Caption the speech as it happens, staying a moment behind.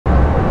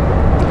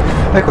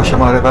Ecco,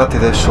 siamo arrivati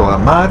adesso a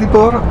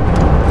Maribor,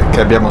 che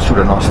abbiamo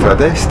sulla nostra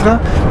destra.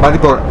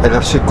 Maribor è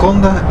la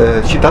seconda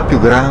città più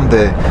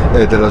grande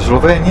della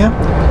Slovenia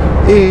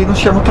e non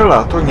siamo tra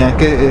l'altro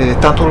neanche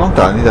tanto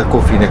lontani dal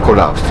confine con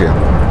l'Austria.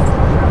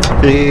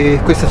 E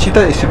questa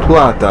città è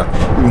situata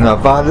in una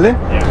valle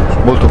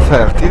molto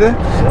fertile,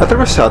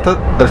 attraversata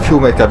dal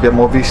fiume che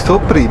abbiamo visto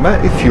prima,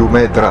 il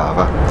fiume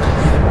Drava.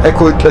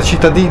 Ecco, la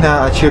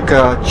cittadina ha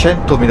circa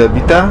 100.000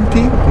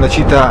 abitanti, una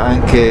città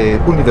anche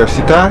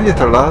universitaria,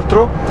 tra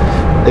l'altro,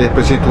 è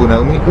presente una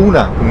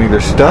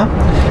università,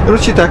 è una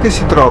città che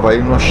si trova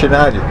in uno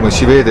scenario, come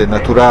si vede,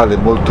 naturale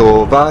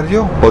molto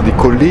vario, un po' di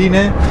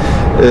colline,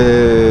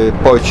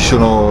 poi ci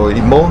sono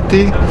i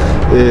monti,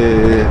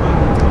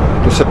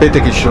 lo sapete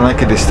che ci sono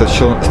anche delle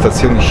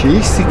stazioni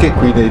sciistiche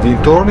qui nei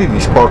dintorni, di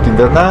sport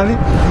invernali,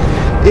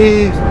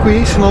 e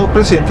qui sono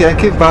presenti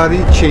anche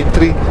vari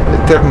centri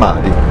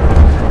termali.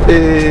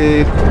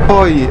 E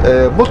poi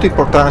molto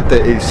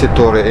importante è il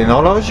settore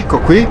enologico.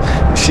 Qui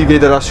si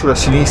vede là sulla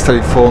sinistra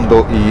in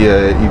fondo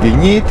i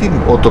vigneti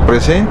molto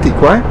presenti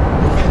qua,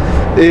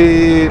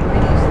 e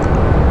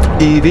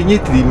i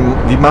vigneti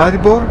di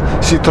Maribor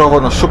si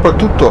trovano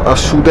soprattutto a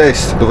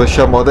sud-est, dove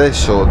siamo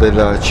adesso,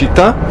 della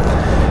città,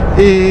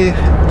 e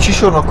ci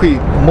sono qui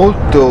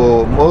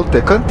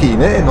molte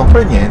cantine e non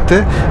per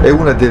niente è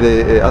una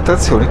delle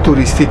attrazioni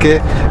turistiche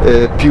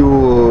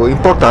più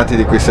importanti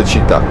di questa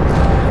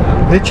città.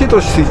 Nel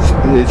centro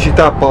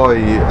città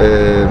poi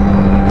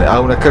ha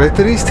una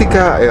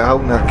caratteristica, ha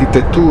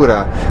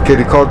un'architettura che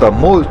ricorda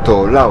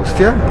molto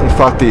l'Austria,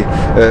 infatti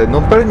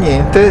non per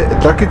niente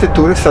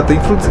l'architettura è stata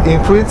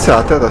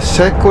influenzata da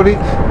secoli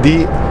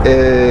di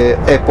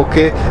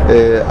epoche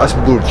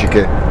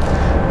asburgiche.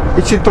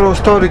 Il centro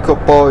storico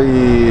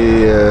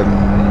poi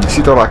si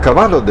trova a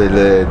cavallo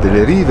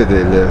delle rive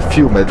del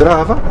fiume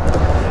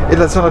Drava, e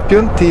la zona più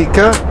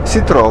antica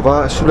si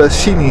trova sulla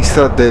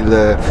sinistra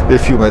del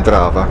fiume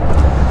Drava,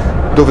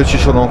 dove ci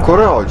sono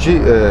ancora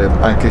oggi,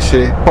 anche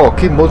se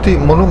pochi, molti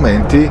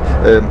monumenti,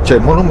 cioè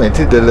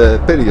monumenti del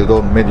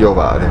periodo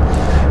medievale.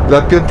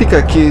 La più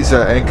antica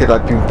chiesa e anche la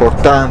più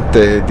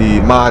importante di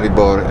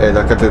Maribor è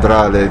la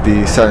cattedrale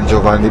di San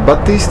Giovanni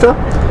Battista,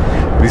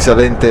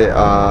 risalente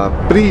a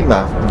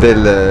prima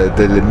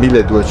del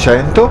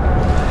 1200,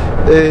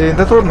 e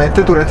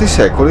naturalmente durante i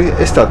secoli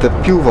è stata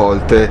più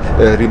volte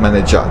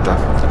rimaneggiata.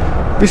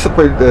 Visto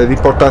poi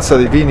l'importanza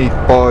dei vini,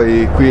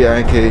 poi qui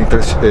è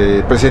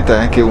presente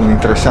anche un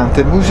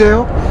interessante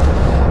museo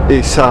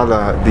e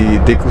sala di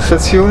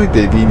degustazioni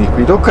dei vini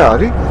qui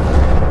locali,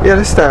 e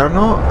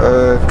all'esterno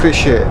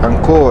cresce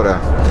ancora,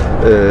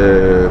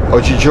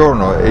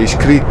 oggigiorno è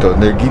iscritto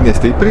nel Guinness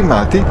dei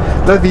primati,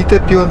 la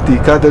vite più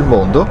antica del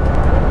mondo.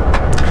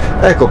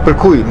 Ecco, per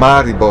cui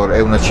Maribor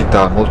è una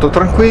città molto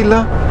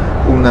tranquilla,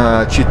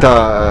 una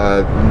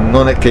città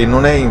che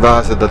non è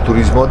invasa dal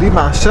turismo di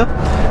massa,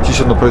 ci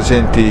sono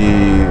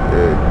presenti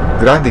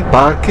grandi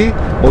parchi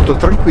molto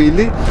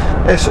tranquilli,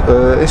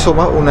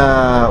 insomma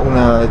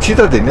una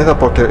città degna da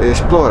poter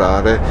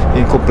esplorare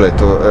in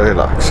completo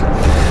relax.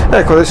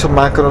 Ecco, adesso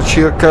mancano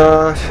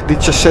circa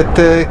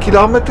 17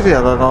 km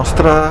alla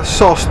nostra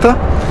sosta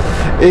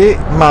e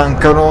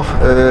mancano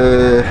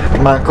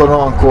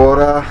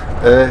ancora,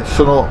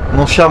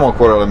 non siamo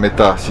ancora alla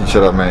metà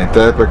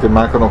sinceramente, perché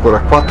mancano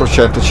ancora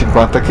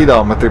 450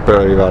 km per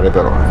arrivare a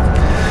Verona.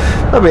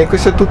 Va bene,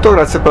 questo è tutto,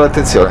 grazie per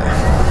l'attenzione.